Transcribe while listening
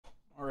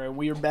Alright,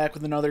 we are back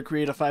with another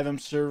Create a FiveM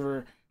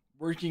server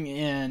working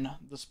in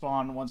the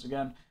spawn once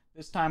again.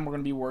 This time we're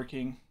going to be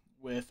working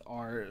with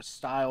our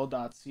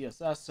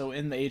style.css. So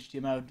in the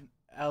HTML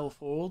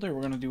folder,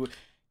 we're going to do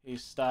a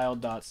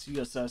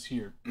style.css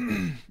here.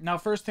 Now,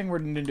 first thing we're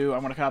going to do,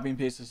 I'm going to copy and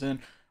paste this in.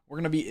 We're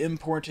going to be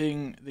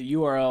importing the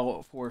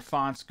URL for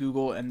fonts,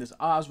 Google, and this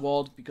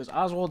Oswald, because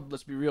Oswald,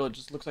 let's be real, it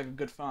just looks like a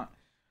good font.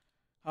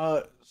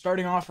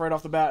 Starting off right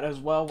off the bat as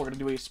well, we're going to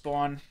do a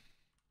spawn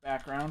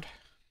background.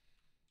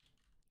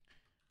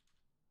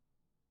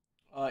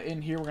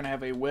 In here, we're going to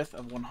have a width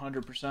of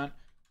 100%,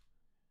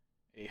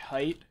 a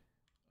height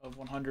of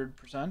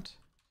 100%,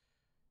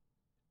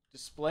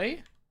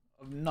 display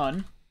of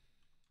none,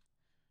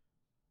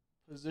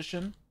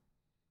 position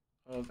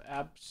of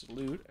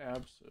absolute,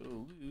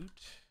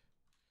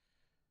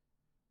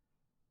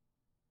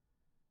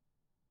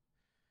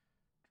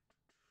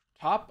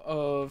 top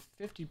of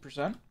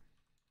 50%,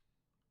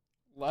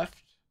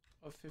 left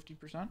of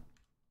 50%,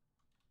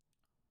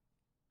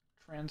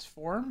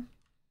 transform,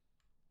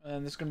 and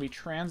then this is going to be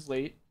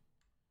translate,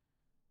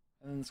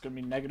 and then it's going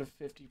to be negative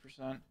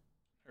 50%,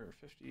 or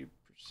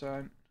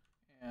 50%,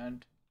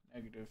 and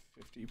negative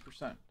 50%.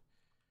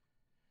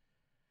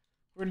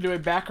 We're going to do a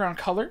background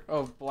color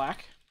of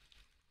black,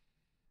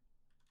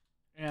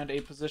 and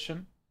a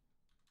position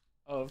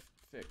of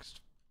fixed,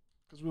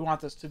 because we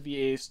want this to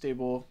be a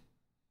stable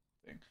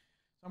thing.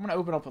 So I'm going to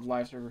open up with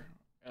live server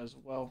as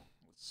well.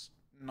 Let's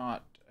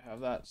not have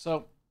that.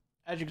 So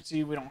as you can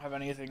see, we don't have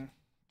anything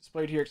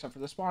displayed here except for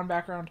the spawn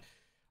background.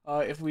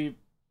 If we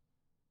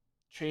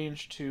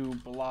change to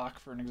block,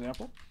 for an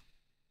example,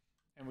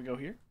 and we go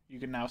here, you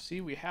can now see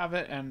we have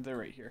it, and they're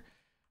right here.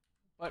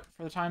 But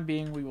for the time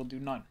being, we will do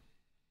none.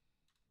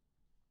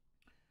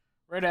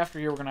 Right after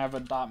here, we're going to have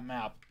a dot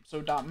map.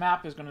 So dot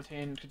map is going to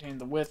contain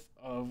the width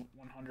of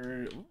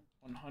 100%,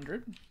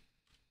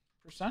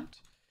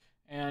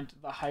 and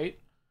the height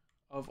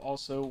of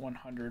also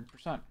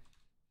 100%.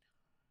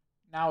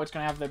 Now it's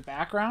going to have the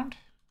background,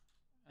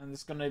 and this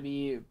is going to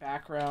be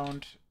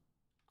background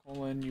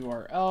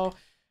 :URL,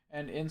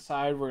 and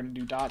inside we're going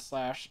to do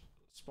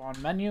 /spawn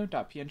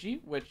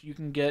menu.png, which you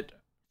can get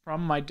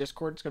from my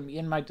Discord. It's going to be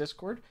in my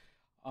Discord,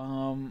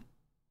 and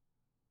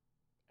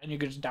you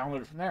can just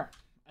download it from there.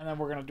 And then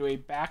we're going to do a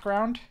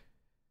background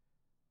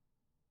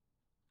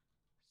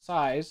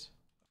size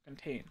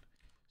contain.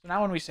 So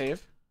now when we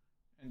save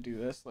and do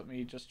this, let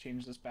me just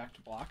change this back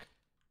to block.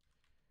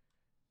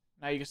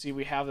 Now you can see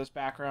we have this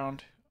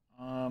background.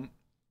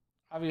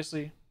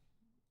 Obviously,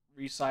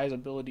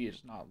 resizability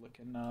is not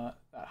looking that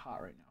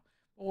hot right now.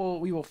 But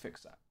we will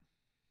fix that.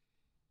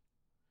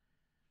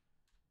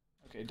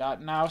 Okay,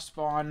 .now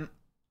spawn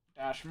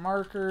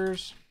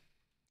 -markers.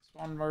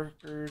 Spawn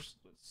markers.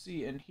 Let's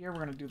see. In here, we're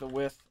going to do the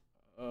width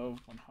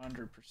of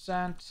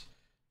 100%,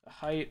 the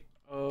height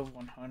of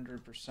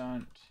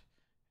 100%,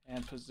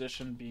 and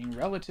position being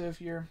relative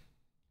here.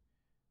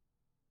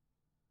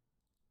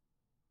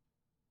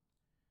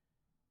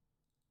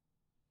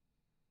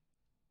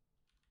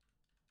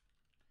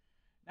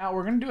 Now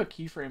we're going to do a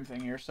keyframe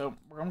thing here. So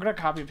I'm going to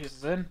copy and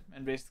paste this in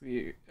and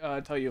basically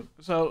tell you.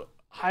 So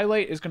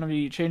highlight is going to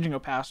be changing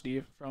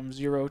opacity from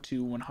 0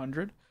 to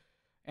 100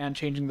 and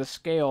changing the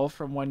scale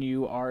from when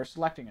you are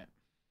selecting it.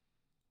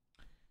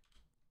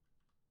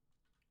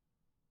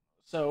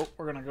 So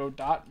we're going to go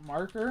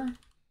 .marker,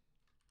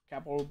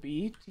 capital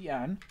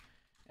BTN,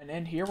 and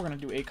in here we're going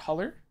to do a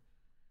color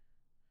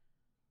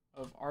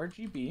of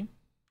RGB,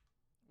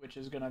 which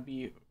is going to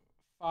be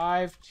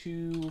 5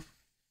 to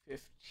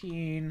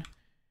 15,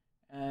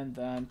 and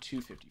then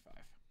 255.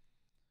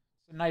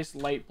 It's a nice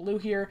light blue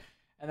here,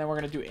 and then we're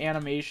going to do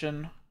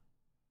animation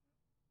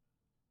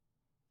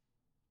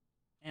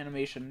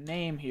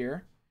name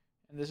here,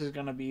 and this is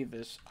going to be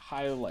this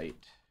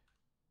highlight.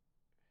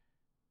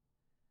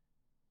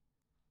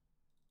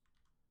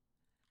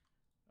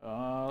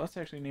 Let's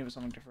actually name it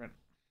something different.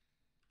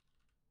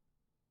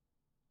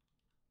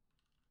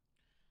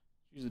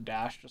 Use a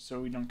dash just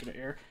so we don't get an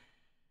error.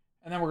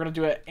 And then we're going to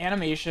do an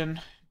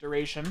animation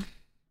duration,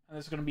 and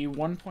this is going to be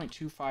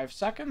 1.25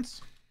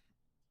 seconds.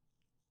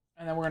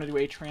 And then we're going to do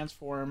a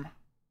transform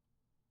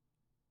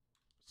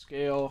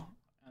scale,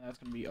 and that's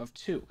going to be of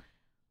 2.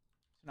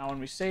 So now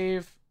when we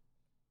save,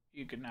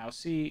 you can now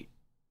see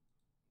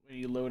when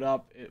you load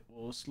up, it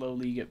will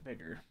slowly get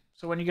bigger.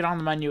 So when you get on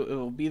the menu, it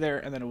will be there,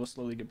 and then it will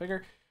slowly get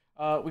bigger.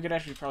 We could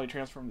actually probably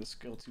transform the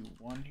scale to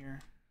 1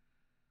 here.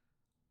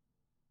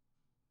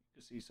 You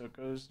can see, so it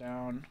goes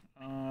down.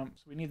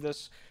 So we need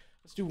this.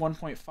 Let's do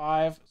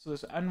 1.5. So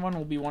this N1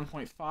 will be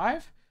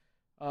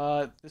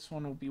 1.5. This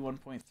one will be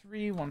 1.3,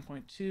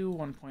 1.2,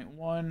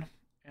 1.1,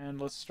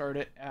 and let's start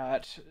it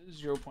at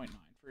 0.9,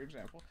 for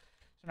example.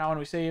 So now when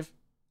we save,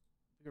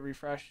 we can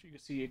refresh, you can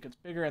see it gets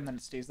bigger, and then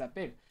it stays that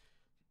big.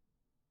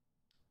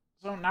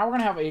 So now we're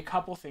going to have a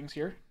couple things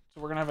here.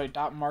 So we're going to have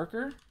a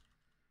 .marker,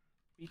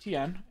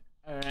 BTN,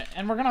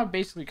 and we're going to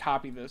basically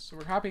copy this. So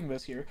we're copying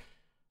this here,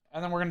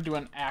 and then we're going to do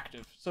an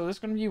active. So this is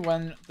going to be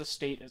when the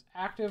state is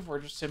active. We're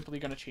just simply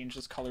going to change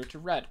this color to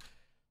red.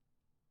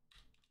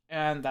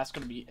 And that's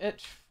going to be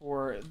it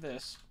for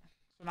this.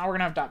 So now we're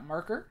gonna have dot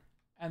marker,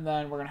 and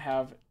then we're gonna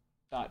have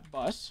dot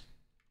bus,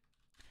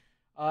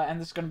 and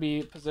this is gonna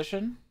be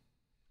position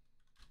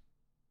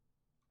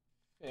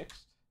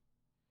fixed.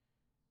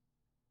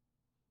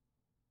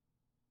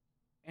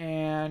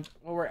 And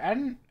what we're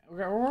ending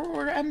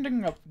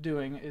up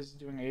doing is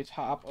doing a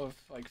top of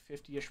like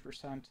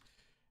 50-ish%,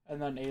 and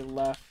then a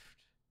left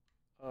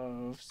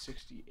of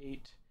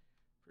 68%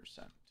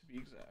 to be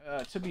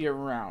exact, to be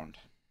around.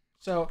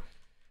 So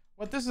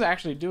what this is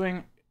actually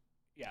doing,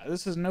 yeah,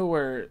 this is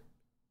nowhere.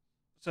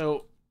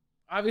 So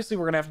obviously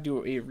we're gonna have to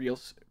do a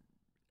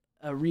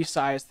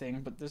resize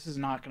thing, but this is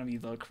not gonna be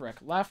the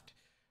correct left.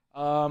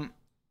 I'm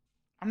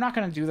not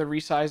gonna do the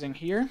resizing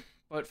here.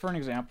 But for an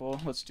example,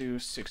 let's do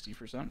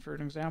 60% for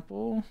an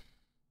example.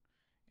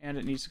 And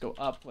it needs to go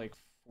up like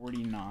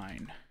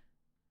 49.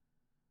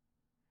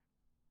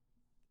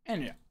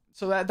 And yeah,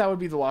 so that would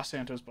be the Los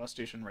Santos bus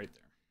station right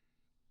there.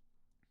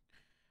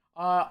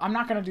 I'm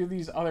not going to do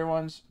these other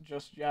ones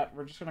just yet.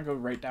 We're just going to go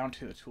right down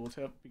to the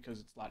tooltip because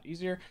it's a lot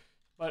easier.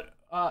 But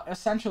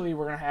essentially,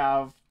 we're going to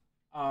have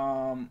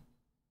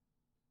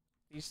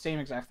these same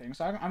exact things.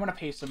 So I'm going to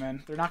paste them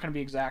in. They're not going to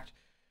be exact.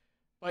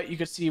 But you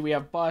can see we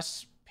have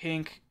bus,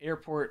 pink,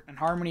 airport, and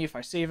harmony. If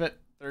I save it,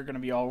 they're going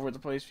to be all over the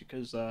place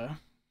because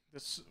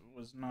this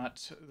was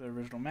not the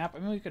original map. I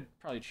mean, we could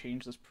probably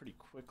change this pretty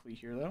quickly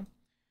here, though,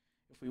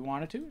 if we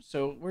wanted to.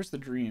 So where's the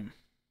Dream?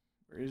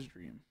 Where is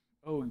Dream?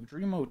 Oh,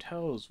 Dream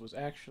Hotels was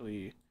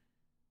actually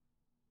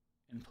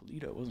in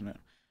Polito, wasn't it?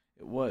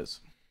 It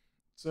was.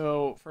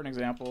 So for an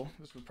example,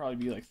 this would probably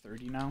be like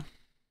 30 now.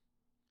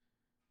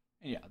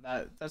 And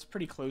yeah, that's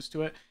pretty close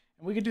to it.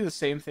 And we could do the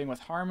same thing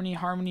with harmony.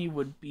 Harmony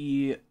would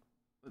be,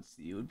 let's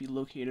see, it would be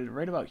located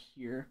right about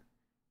here.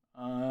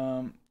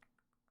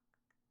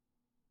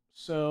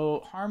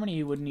 So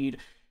harmony would need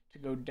to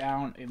go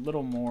down a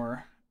little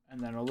more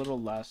and then a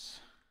little less.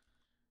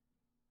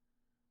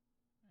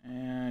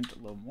 And a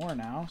little more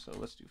now. So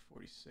let's do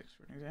 46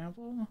 for an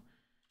example.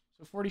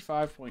 So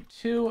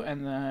 45.2,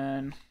 and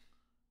then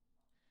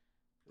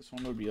this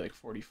one would be like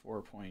 44.6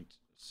 or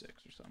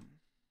something.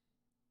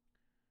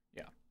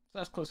 Yeah, so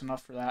that's close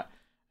enough for that.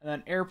 And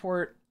then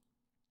airport,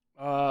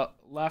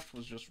 left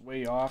was just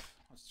way off.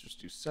 Let's just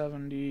do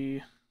 70.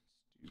 Let's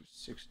do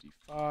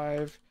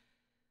 65.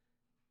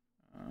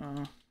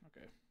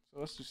 Okay, so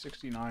let's do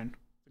 69.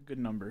 It's a good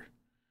number.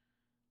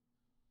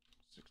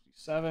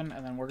 67,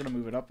 and then we're gonna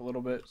move it up a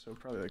little bit, so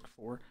probably like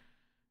 4.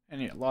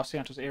 And yeah, Los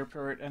Santos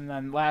Airport, and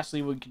then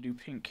lastly we can do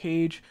Pink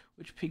Cage,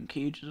 which Pink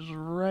Cage is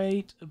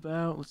right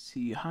about, let's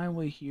see,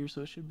 highway here,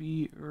 so it should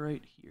be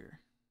right here,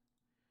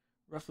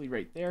 roughly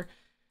right there.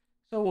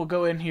 So we'll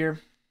go in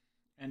here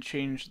and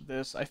change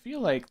this. I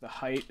feel like the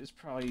height is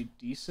probably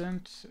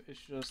decent. It's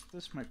just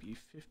this might be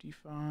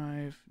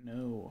 55.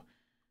 No,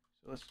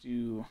 so let's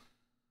do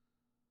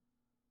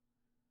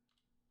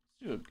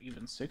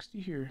even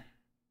 60 here.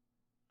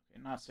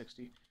 Okay, not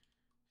 60.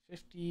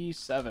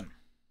 57.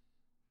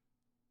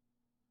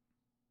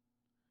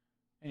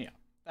 And yeah,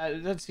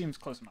 that seems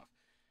close enough.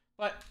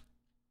 But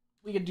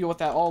we can deal with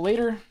that all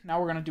later. Now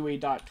we're going to do a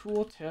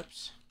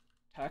 .tooltips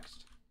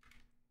text.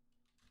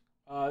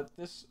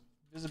 This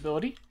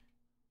visibility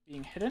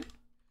being hidden.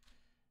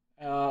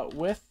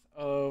 Width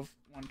of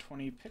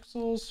 120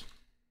 pixels.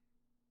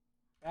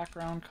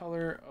 Background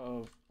color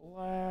of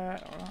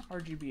black,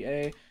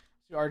 RGBA.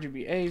 So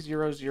RGBA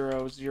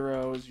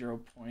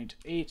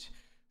 0000.8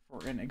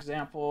 for an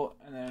example.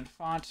 And then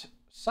font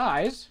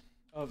size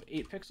of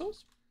 8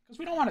 pixels. Because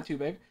we don't want it too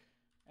big.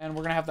 And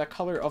we're going to have that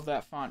color of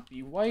that font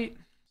be white.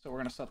 So we're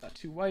going to set that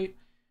to white.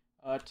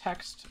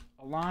 Text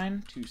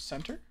align to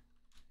center.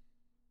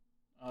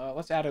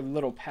 Let's add a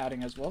little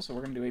padding as well. So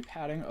we're going to do a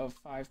padding of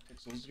 5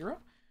 pixels 0.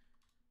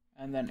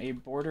 And then a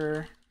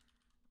border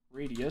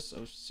radius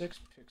of 6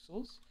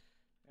 pixels.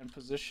 And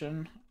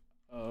position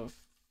of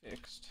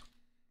fixed.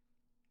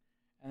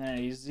 And then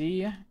a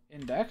Z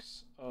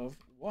index of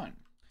 1.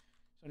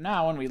 So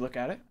now when we look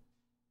at it,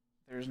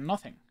 there's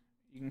nothing.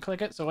 You can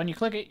click it. So when you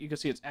click it, you can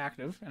see it's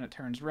active and it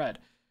turns red.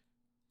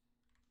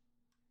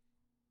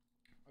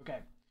 Okay.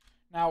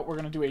 Now we're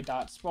going to do a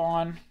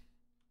 .spawn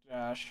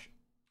dash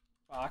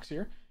box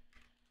here.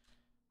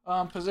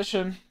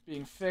 Position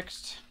being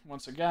fixed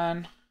once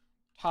again.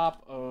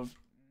 Top of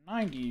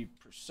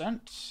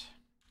 90%.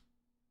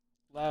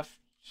 Left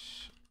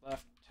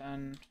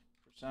 10%.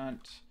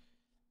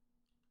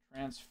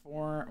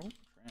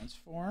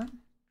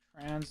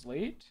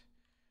 Translate.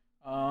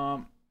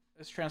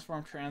 This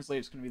transform translate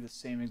is going to be the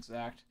same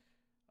exact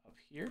up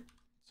here.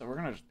 So we're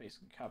going to just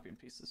basically copy and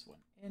paste this one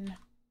in.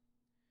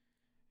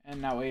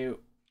 And now a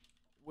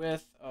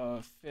width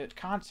of fit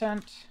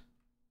content,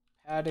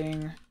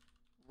 padding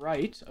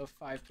right of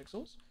 5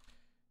 pixels,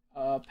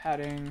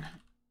 padding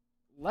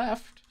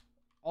left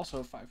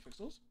also 5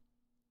 pixels,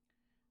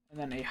 and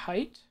then a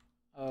height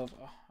of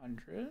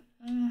 100.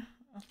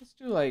 Let's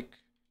do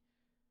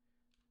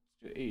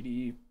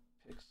 80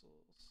 pixels.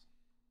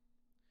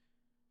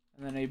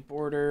 And then a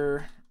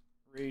border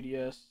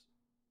radius,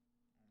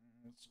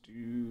 let's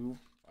do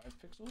 5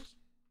 pixels.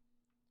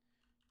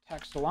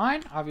 Text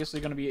align, obviously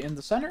going to be in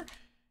the center.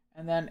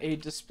 and then a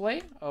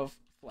display of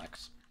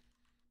flex.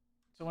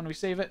 So when we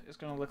save it, it's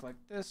going to look like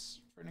this.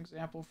 For an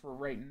example, for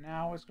right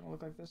now, it's going to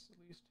look like this at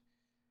least.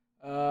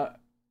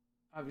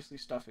 Obviously,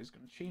 stuff is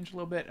going to change a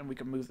little bit, and we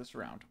can move this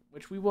around,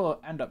 which we will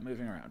end up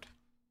moving around.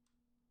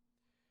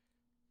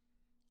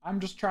 I'm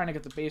just trying to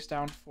get the base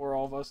down for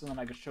all of us, and then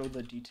I can show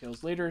the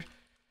details later.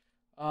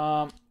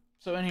 So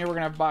in here, we're going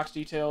to have box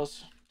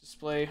details,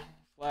 display,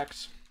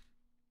 flex.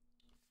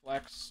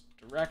 Flex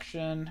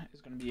direction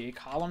is going to be a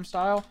column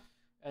style,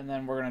 and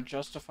then we're going to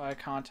justify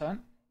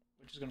content,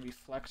 which is going to be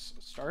flex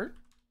start,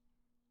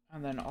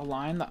 and then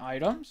align the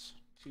items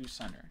to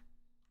center.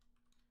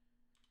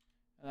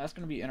 And that's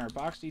going to be in our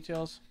box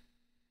details.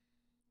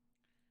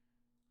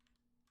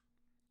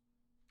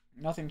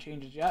 Nothing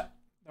changes yet.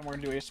 Then we're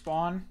going to do a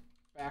spawn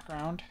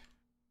background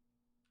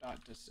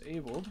dot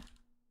disabled.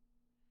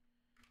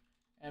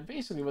 And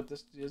basically what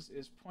this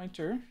is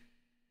pointer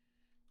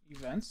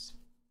events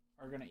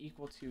are going to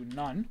equal to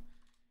none.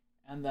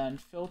 And then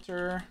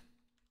filter,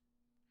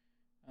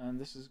 and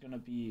this is going to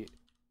be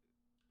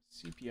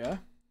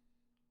sepia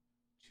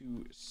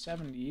to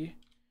 70%.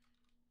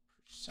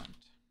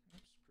 Oops,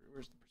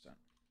 where's the percent?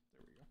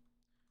 There we go.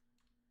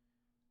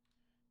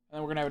 And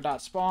then we're going to have a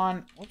dot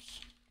spawn,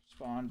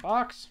 spawn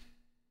box,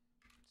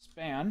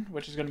 span,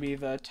 which is going to be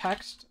the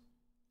text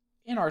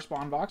in our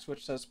spawn box,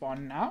 which says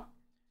spawn now.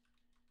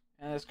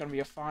 And it's going to be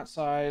a font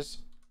size.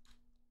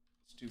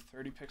 Let's do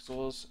 30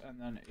 pixels,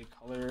 and then a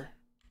color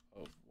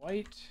of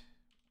white.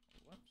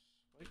 Whoops,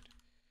 white.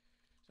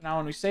 So now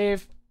when we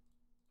save,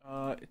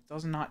 it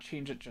does not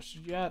change it just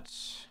yet.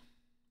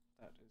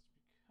 That is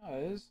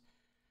because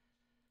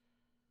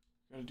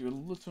we gotta do a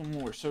little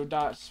more. So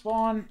dot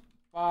spawn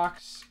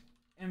box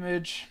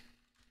image,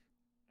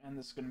 and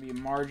this is going to be a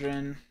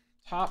margin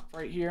top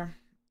right here.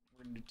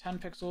 We're going to do 10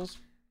 pixels,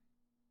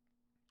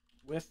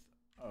 width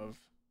of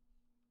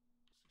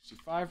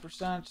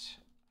 65%,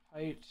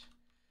 height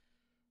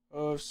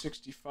of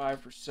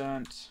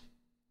 65%,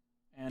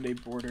 and a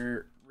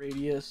border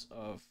radius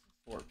of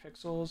 4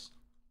 pixels.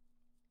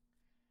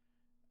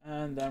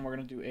 And then we're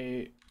going to do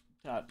a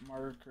dot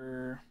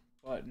marker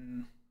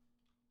button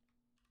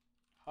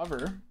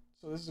hover.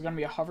 So this is going to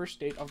be a hover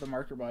state of the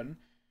marker button.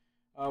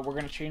 We're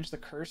going to change the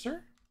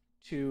cursor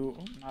to,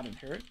 not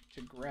inherit,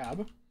 to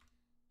grab. Oops,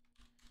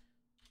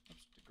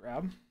 to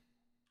grab.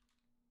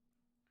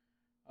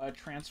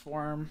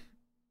 Transform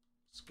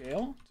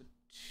scale to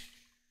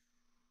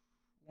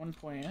 1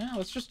 point,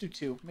 let's just do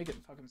 2. Make it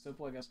fucking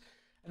simple, I guess.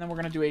 And then we're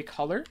going to do a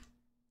color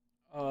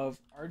of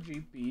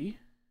RGB.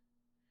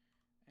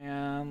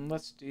 And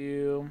let's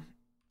do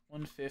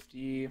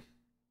 150,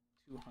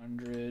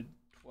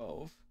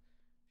 212.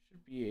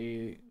 Should be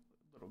a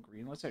little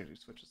green. Let's actually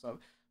switch this up.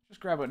 Just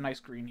grab a nice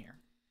green here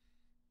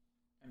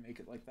and make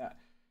it like that.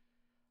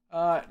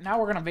 Now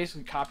we're going to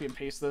basically copy and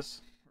paste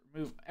this.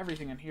 Remove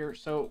everything in here.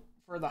 So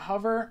for the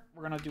hover,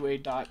 we're going to do a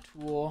dot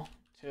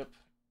tooltip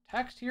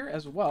text here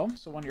as well.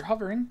 So when you're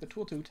hovering, the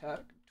tooltip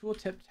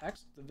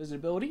text, the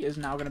visibility is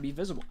now going to be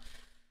visible.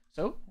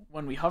 So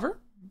when we hover,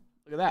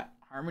 look at that.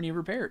 Harmony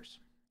Repairs,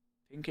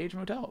 Pin Cage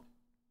Motel,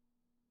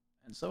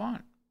 and so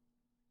on.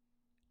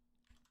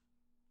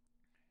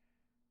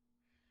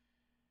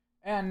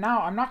 And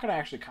now I'm not going to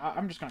actually,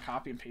 I'm just going to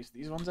copy and paste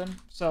these ones in.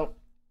 So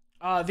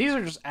these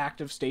are just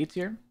active states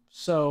here.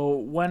 So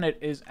when it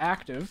is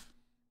active,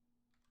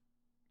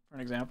 for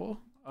an example,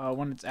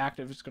 when it's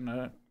active, it's going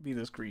to be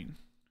this green.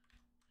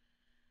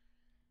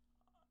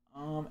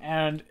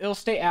 And it'll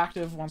stay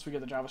active once we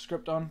get the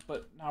JavaScript done.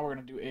 But now we're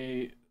going to do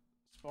a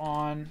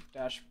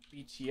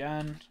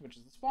spawn-btn, which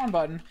is the spawn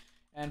button,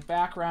 and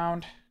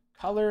background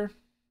color.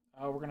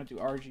 We're going to do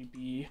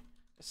RGB,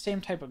 the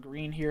same type of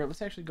green here.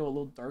 Let's actually go a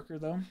little darker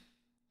though.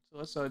 So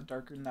let's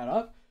darken that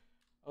up.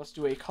 Let's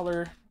do a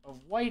color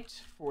of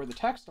white for the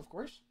text, of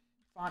course.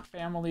 Font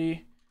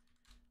family,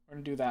 we're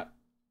going to do that.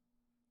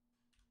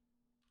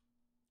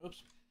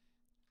 Oops.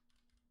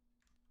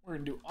 We're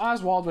going to do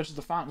Oswald, which is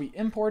the font we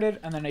imported,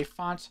 and then a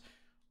font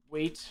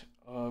weight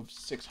of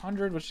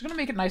 600, which is going to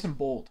make it nice and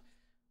bold.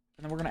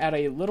 And then we're going to add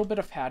a little bit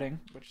of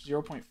padding, which is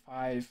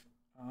 0.5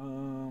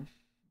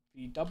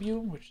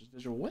 VW, which is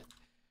visual width.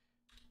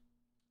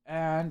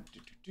 And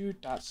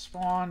dot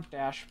spawn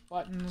dash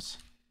buttons.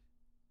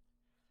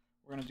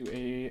 We're going to do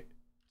a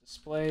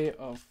display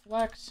of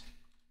flex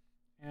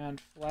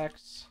and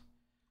flex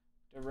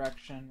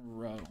direction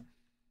row.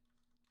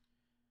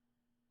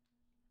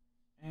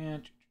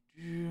 And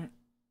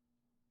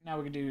now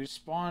we can do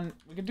spawn.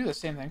 We can do the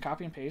same thing,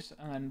 copy and paste,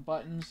 and then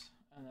buttons,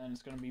 and then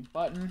it's going to be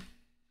button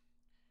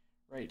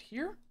right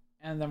here.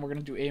 And then we're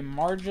going to do a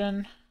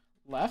margin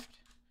left,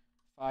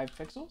 5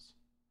 pixels.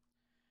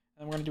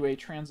 And we're going to do a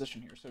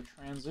transition here. So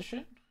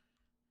transition,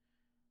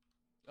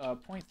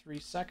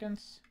 0.3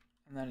 seconds,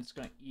 and then it's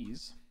going to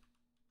ease.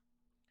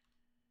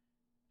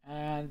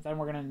 And then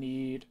we're going to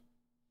need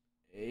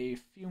a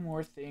few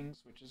more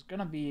things, which is going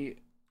to be,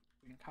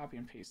 we can copy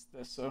and paste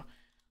this. So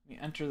we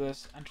enter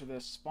this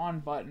spawn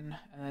button,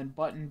 and then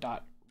button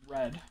dot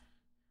red.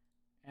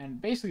 And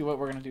basically what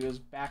we're going to do is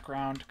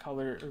background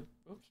color,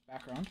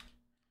 background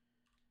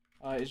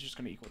is just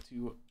going to equal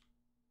to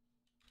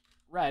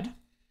red,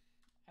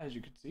 as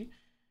you can see.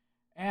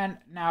 And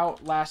now,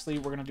 lastly,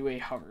 we're going to do a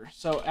hover.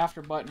 So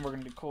after button, we're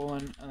going to do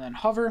colon and then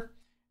hover.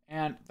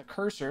 And the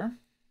cursor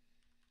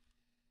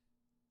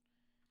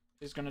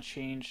is going to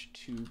change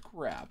to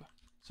grab.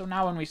 So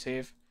now when we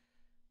save,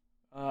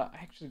 I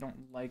actually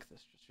don't like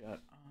this just yet.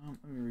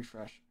 Let me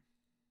refresh.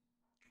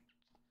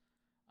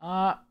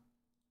 Okay,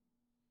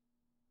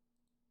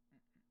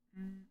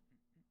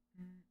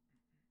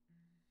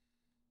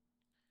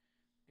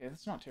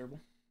 that's not terrible.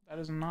 That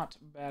is not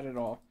bad at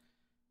all.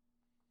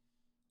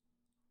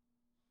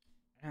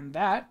 And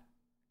that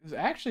is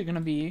actually going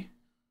to be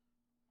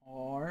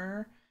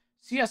our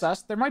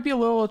CSS. There might be a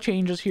little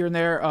changes here and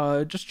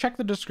there. Just check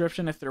the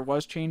description if there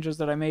was changes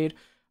that I made.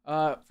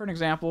 For an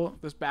example,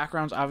 this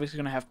background's obviously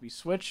going to have to be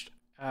switched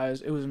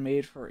as it was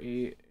made for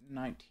a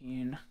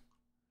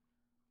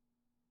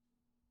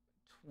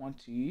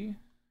 1920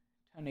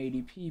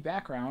 1080p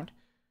background.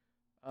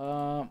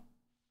 I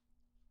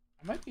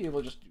might be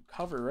able to just do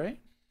cover, right?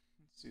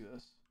 Let's do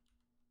this.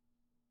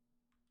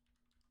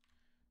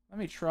 Let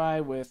me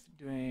try with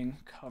doing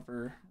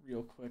cover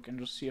real quick and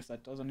just see if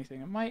that does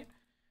anything. It might.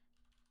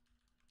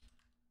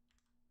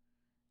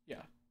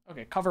 Yeah.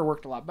 Okay, cover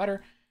worked a lot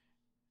better.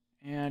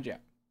 And yeah,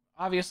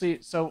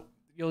 obviously, so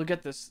you'll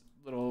get this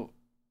little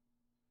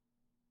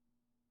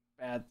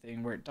bad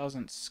thing where it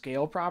doesn't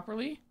scale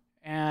properly.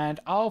 And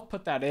I'll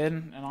put that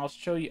in and I'll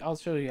show you how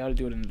to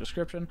do it in the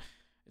description.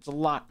 It's a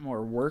lot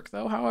more work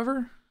though,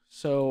 however,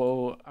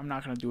 so I'm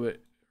not going to do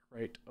it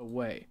right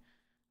away.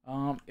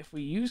 If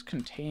we use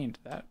contained,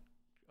 that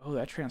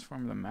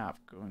transformed the map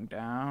going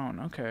down.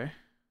 Okay.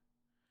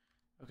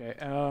 Okay,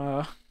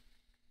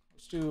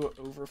 let's do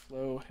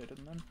overflow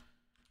hidden then.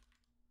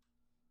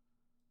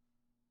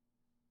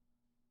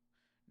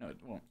 No, it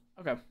won't.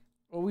 Okay.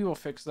 Well, we will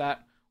fix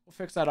that. We'll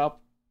fix that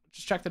up.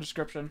 Just check the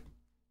description.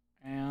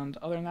 And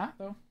other than that,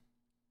 though,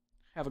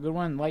 have a good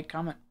one. Like,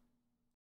 comment.